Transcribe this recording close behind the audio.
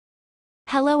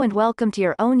Hello and welcome to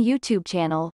your own YouTube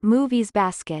channel, Movies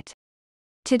Basket.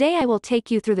 Today I will take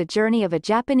you through the journey of a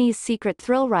Japanese secret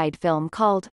thrill ride film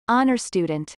called Honor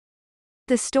Student.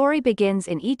 The story begins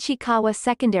in Ichikawa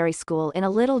Secondary School in a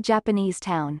little Japanese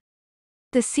town.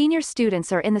 The senior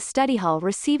students are in the study hall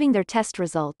receiving their test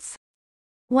results.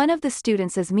 One of the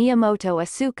students is Miyamoto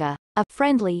Asuka, a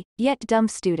friendly, yet dumb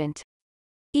student.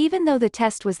 Even though the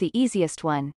test was the easiest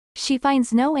one, she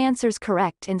finds no answers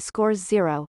correct and scores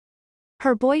 0.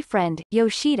 Her boyfriend,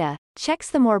 Yoshida, checks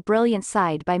the more brilliant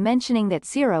side by mentioning that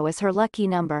 0 is her lucky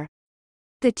number.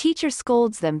 The teacher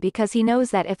scolds them because he knows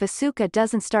that if Asuka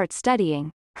doesn't start studying,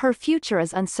 her future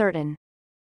is uncertain.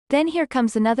 Then here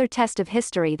comes another test of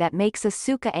history that makes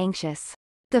Asuka anxious.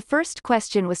 The first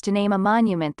question was to name a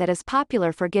monument that is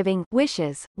popular for giving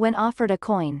wishes when offered a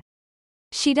coin.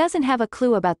 She doesn't have a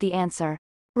clue about the answer.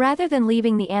 Rather than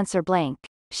leaving the answer blank,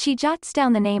 she jots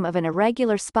down the name of an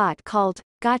irregular spot called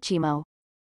Gachimo.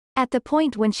 At the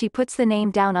point when she puts the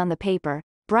name down on the paper,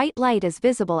 bright light is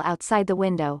visible outside the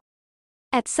window.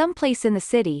 At some place in the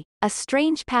city, a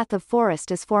strange path of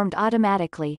forest is formed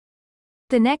automatically.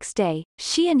 The next day,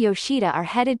 she and Yoshida are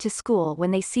headed to school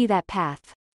when they see that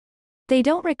path. They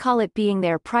don't recall it being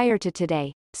there prior to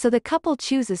today, so the couple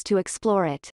chooses to explore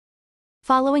it.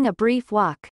 Following a brief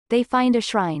walk, they find a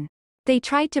shrine. They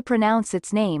tried to pronounce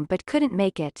its name but couldn't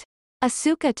make it.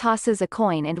 Asuka tosses a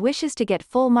coin and wishes to get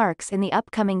full marks in the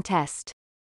upcoming test.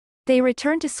 They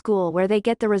return to school where they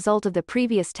get the result of the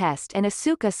previous test and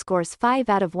Asuka scores 5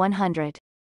 out of 100.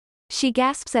 She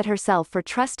gasps at herself for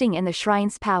trusting in the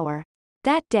shrine's power.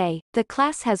 That day, the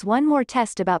class has one more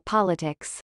test about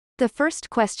politics. The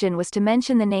first question was to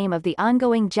mention the name of the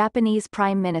ongoing Japanese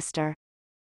Prime Minister.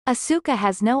 Asuka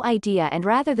has no idea and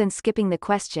rather than skipping the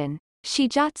question, she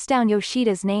jots down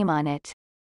Yoshida's name on it.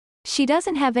 She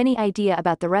doesn't have any idea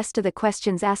about the rest of the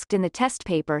questions asked in the test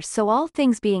paper, so all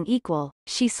things being equal,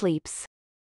 she sleeps.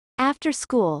 After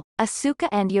school, Asuka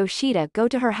and Yoshida go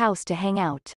to her house to hang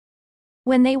out.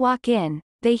 When they walk in,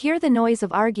 they hear the noise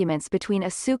of arguments between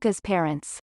Asuka's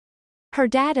parents. Her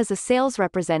dad is a sales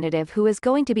representative who is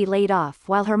going to be laid off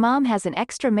while her mom has an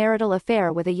extramarital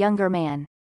affair with a younger man.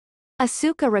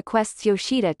 Asuka requests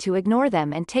Yoshida to ignore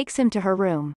them and takes him to her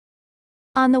room.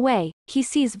 On the way, he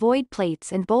sees void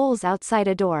plates and bowls outside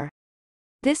a door.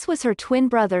 This was her twin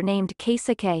brother named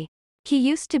Keisuke. He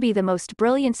used to be the most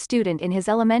brilliant student in his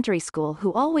elementary school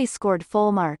who always scored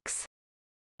full marks.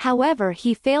 However,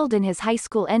 he failed in his high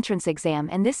school entrance exam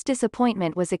and this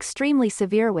disappointment was extremely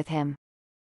severe with him.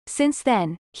 Since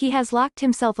then, he has locked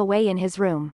himself away in his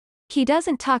room. He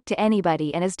doesn't talk to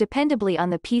anybody and is dependably on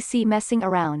the PC messing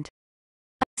around.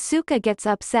 Asuka gets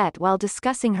upset while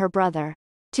discussing her brother.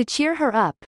 To cheer her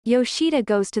up, Yoshida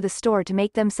goes to the store to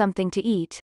make them something to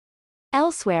eat.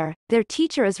 Elsewhere, their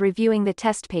teacher is reviewing the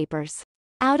test papers.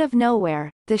 Out of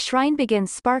nowhere, the shrine begins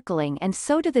sparkling and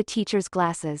so do the teacher's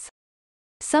glasses.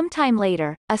 Sometime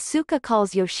later, Asuka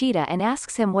calls Yoshida and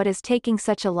asks him what is taking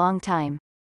such a long time.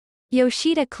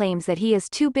 Yoshida claims that he is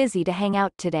too busy to hang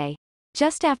out today.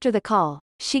 Just after the call,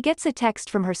 she gets a text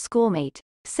from her schoolmate,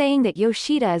 saying that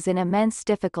Yoshida is in immense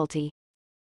difficulty.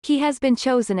 He has been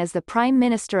chosen as the Prime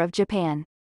Minister of Japan.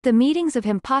 The meetings of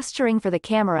him posturing for the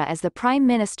camera as the Prime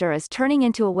Minister is turning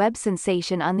into a web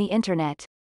sensation on the internet.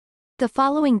 The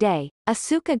following day,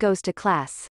 Asuka goes to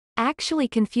class, actually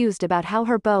confused about how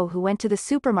her beau who went to the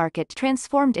supermarket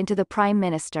transformed into the Prime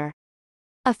Minister.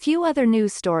 A few other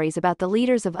news stories about the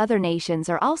leaders of other nations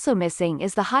are also missing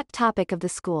is the hot topic of the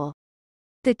school.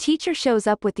 The teacher shows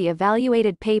up with the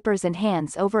evaluated papers and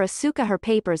hands over Asuka her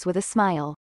papers with a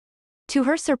smile. To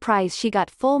her surprise, she got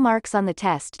full marks on the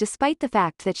test despite the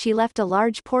fact that she left a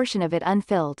large portion of it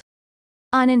unfilled.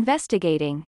 On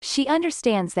investigating, she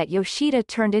understands that Yoshida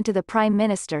turned into the Prime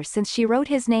Minister since she wrote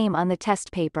his name on the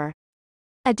test paper.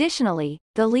 Additionally,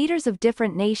 the leaders of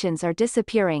different nations are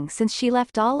disappearing since she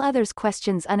left all others'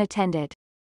 questions unattended.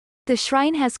 The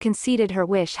shrine has conceded her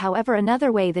wish, however,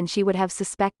 another way than she would have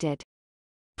suspected.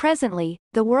 Presently,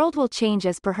 the world will change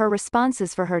as per her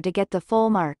responses for her to get the full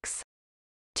marks.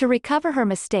 To recover her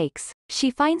mistakes, she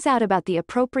finds out about the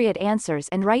appropriate answers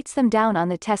and writes them down on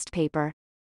the test paper.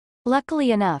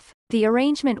 Luckily enough, the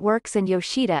arrangement works and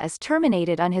Yoshida is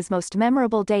terminated on his most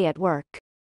memorable day at work.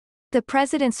 The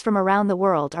presidents from around the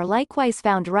world are likewise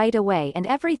found right away and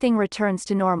everything returns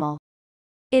to normal.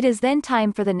 It is then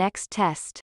time for the next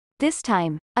test. This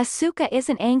time, Asuka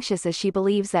isn't anxious as she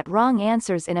believes that wrong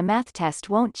answers in a math test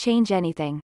won't change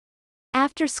anything.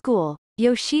 After school,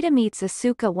 Yoshida meets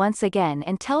Asuka once again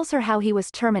and tells her how he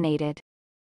was terminated.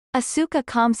 Asuka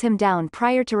calms him down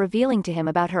prior to revealing to him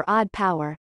about her odd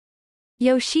power.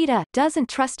 Yoshida doesn't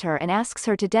trust her and asks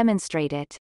her to demonstrate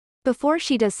it. Before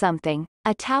she does something,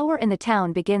 a tower in the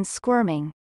town begins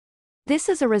squirming. This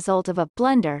is a result of a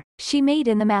blunder she made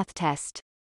in the math test.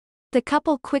 The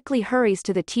couple quickly hurries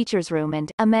to the teacher's room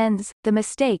and amends the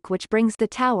mistake, which brings the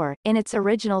tower in its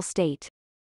original state.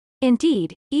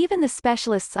 Indeed, even the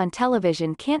specialists on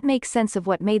television can't make sense of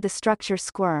what made the structure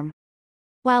squirm.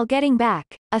 While getting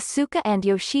back, Asuka and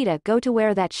Yoshida go to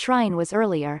where that shrine was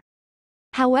earlier.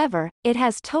 However, it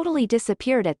has totally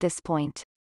disappeared at this point.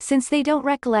 Since they don't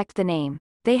recollect the name,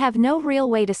 they have no real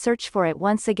way to search for it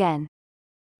once again.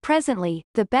 Presently,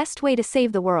 the best way to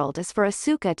save the world is for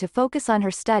Asuka to focus on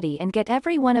her study and get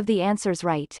every one of the answers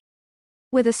right.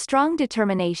 With a strong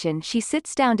determination, she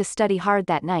sits down to study hard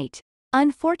that night,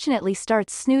 unfortunately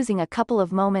starts snoozing a couple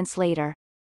of moments later.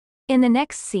 In the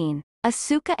next scene,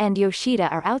 Asuka and Yoshida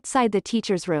are outside the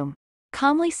teacher's room,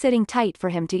 calmly sitting tight for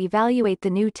him to evaluate the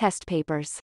new test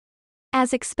papers.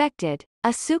 As expected,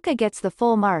 Asuka gets the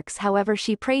full marks, however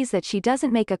she prays that she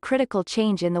doesn't make a critical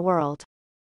change in the world.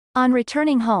 On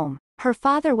returning home, her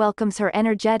father welcomes her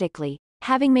energetically,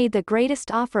 having made the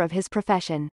greatest offer of his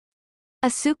profession.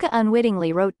 Asuka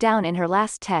unwittingly wrote down in her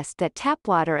last test that tap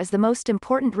water is the most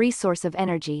important resource of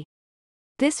energy.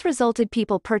 This resulted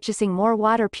people purchasing more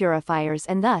water purifiers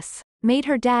and thus, made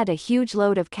her dad a huge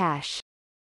load of cash.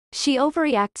 She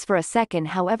overreacts for a second,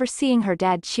 however seeing her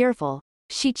dad cheerful,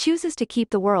 she chooses to keep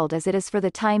the world as it is for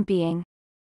the time being.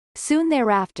 Soon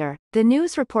thereafter, the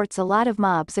news reports a lot of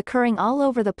mobs occurring all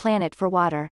over the planet for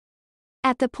water.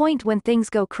 At the point when things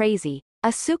go crazy,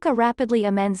 Asuka rapidly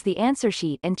amends the answer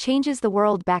sheet and changes the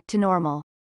world back to normal.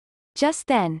 Just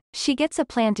then, she gets a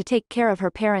plan to take care of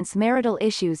her parents' marital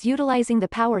issues utilizing the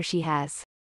power she has.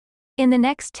 In the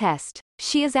next test,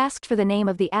 she is asked for the name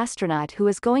of the astronaut who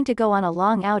is going to go on a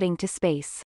long outing to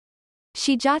space.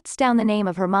 She jots down the name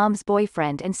of her mom's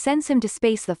boyfriend and sends him to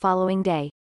space the following day.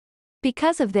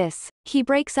 Because of this, he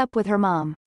breaks up with her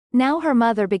mom. Now her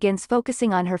mother begins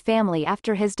focusing on her family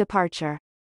after his departure.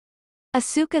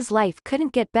 Asuka's life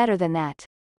couldn't get better than that.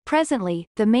 Presently,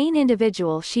 the main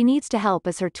individual she needs to help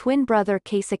is her twin brother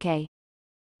Keisuke.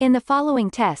 In the following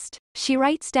test, she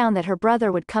writes down that her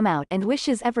brother would come out and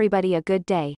wishes everybody a good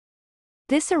day.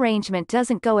 This arrangement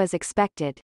doesn't go as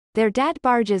expected. Their dad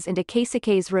barges into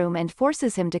Keisuke's room and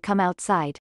forces him to come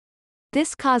outside.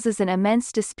 This causes an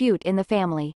immense dispute in the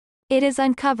family. It is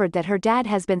uncovered that her dad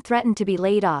has been threatened to be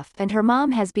laid off and her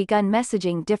mom has begun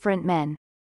messaging different men.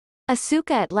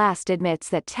 Asuka at last admits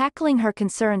that tackling her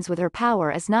concerns with her power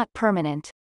is not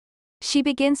permanent. She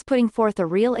begins putting forth a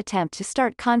real attempt to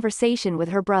start conversation with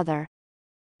her brother.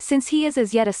 Since he is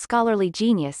as yet a scholarly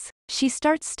genius, she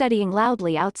starts studying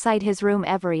loudly outside his room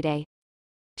every day.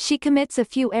 She commits a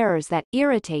few errors that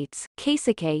irritates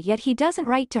Keisuke, yet he doesn't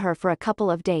write to her for a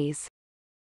couple of days.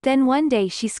 Then one day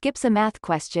she skips a math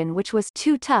question which was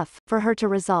too tough for her to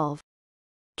resolve.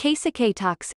 Keisuke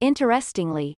talks,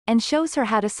 interestingly, and shows her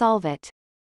how to solve it.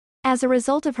 As a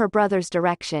result of her brother's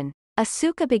direction,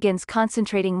 Asuka begins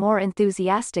concentrating more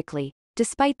enthusiastically,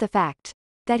 despite the fact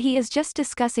that he is just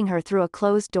discussing her through a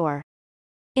closed door.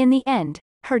 In the end,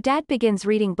 her dad begins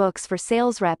reading books for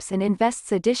sales reps and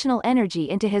invests additional energy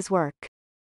into his work.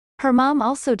 Her mom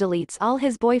also deletes all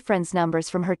his boyfriend's numbers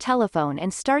from her telephone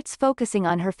and starts focusing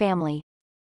on her family.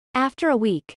 After a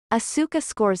week, Asuka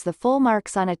scores the full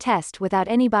marks on a test without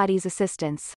anybody's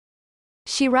assistance.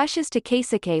 She rushes to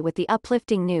Keisuke with the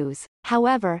uplifting news,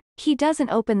 however, he doesn't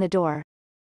open the door.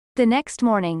 The next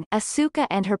morning, Asuka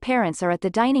and her parents are at the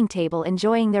dining table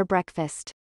enjoying their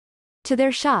breakfast. To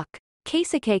their shock,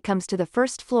 Keisuke comes to the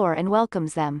first floor and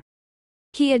welcomes them.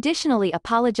 He additionally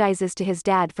apologizes to his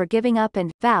dad for giving up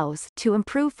and vows to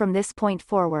improve from this point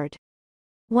forward.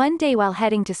 One day while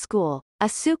heading to school,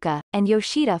 Asuka and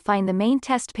Yoshida find the main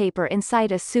test paper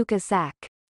inside Asuka's sack.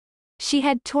 She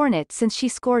had torn it since she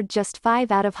scored just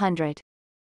 5 out of 100.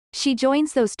 She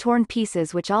joins those torn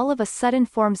pieces, which all of a sudden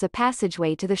forms a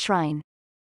passageway to the shrine.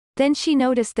 Then she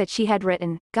noticed that she had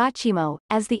written Gachimo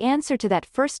as the answer to that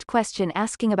first question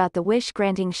asking about the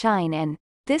wish-granting shrine, and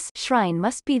this shrine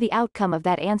must be the outcome of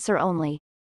that answer only.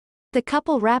 The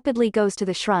couple rapidly goes to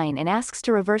the shrine and asks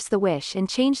to reverse the wish and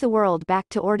change the world back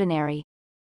to ordinary.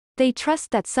 They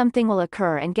trust that something will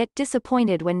occur and get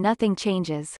disappointed when nothing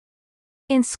changes.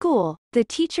 In school, the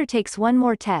teacher takes one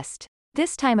more test,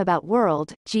 this time about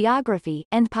world, geography,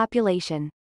 and population.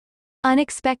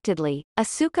 Unexpectedly,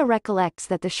 Asuka recollects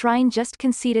that the shrine just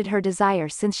conceded her desire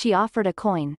since she offered a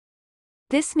coin.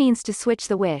 This means to switch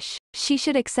the wish, she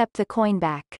should accept the coin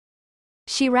back.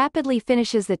 She rapidly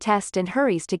finishes the test and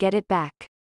hurries to get it back.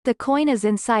 The coin is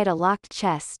inside a locked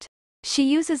chest. She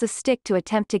uses a stick to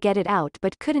attempt to get it out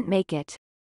but couldn't make it.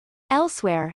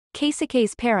 Elsewhere,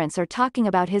 Keisuke's parents are talking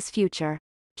about his future.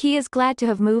 He is glad to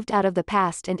have moved out of the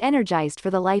past and energized for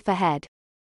the life ahead.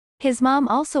 His mom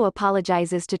also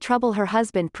apologizes to trouble her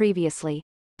husband previously.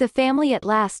 The family at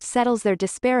last settles their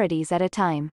disparities at a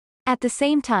time. At the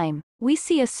same time, we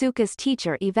see Asuka's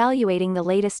teacher evaluating the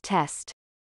latest test.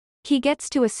 He gets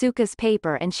to Asuka's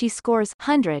paper and she scores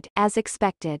 100, as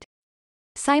expected.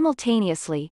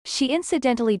 Simultaneously, she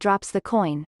incidentally drops the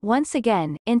coin, once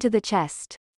again, into the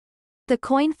chest. The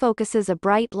coin focuses a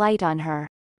bright light on her.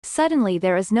 Suddenly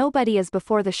there is nobody as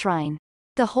before the shrine.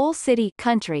 The whole city,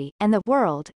 country, and the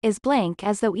world, is blank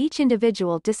as though each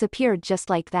individual disappeared just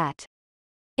like that.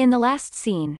 In the last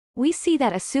scene, we see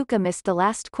that Asuka missed the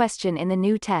last question in the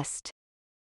new test.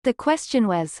 The question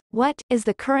was, what is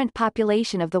the current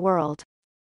population of the world?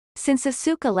 Since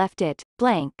Asuka left it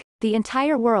blank, the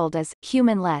entire world is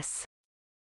human-less.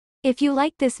 If you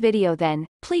like this video then,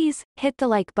 please, hit the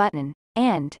like button,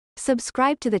 and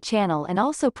subscribe to the channel and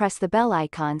also press the bell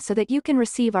icon so that you can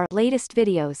receive our latest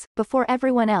videos before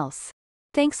everyone else.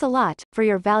 Thanks a lot for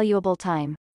your valuable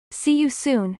time. See you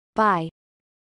soon, bye.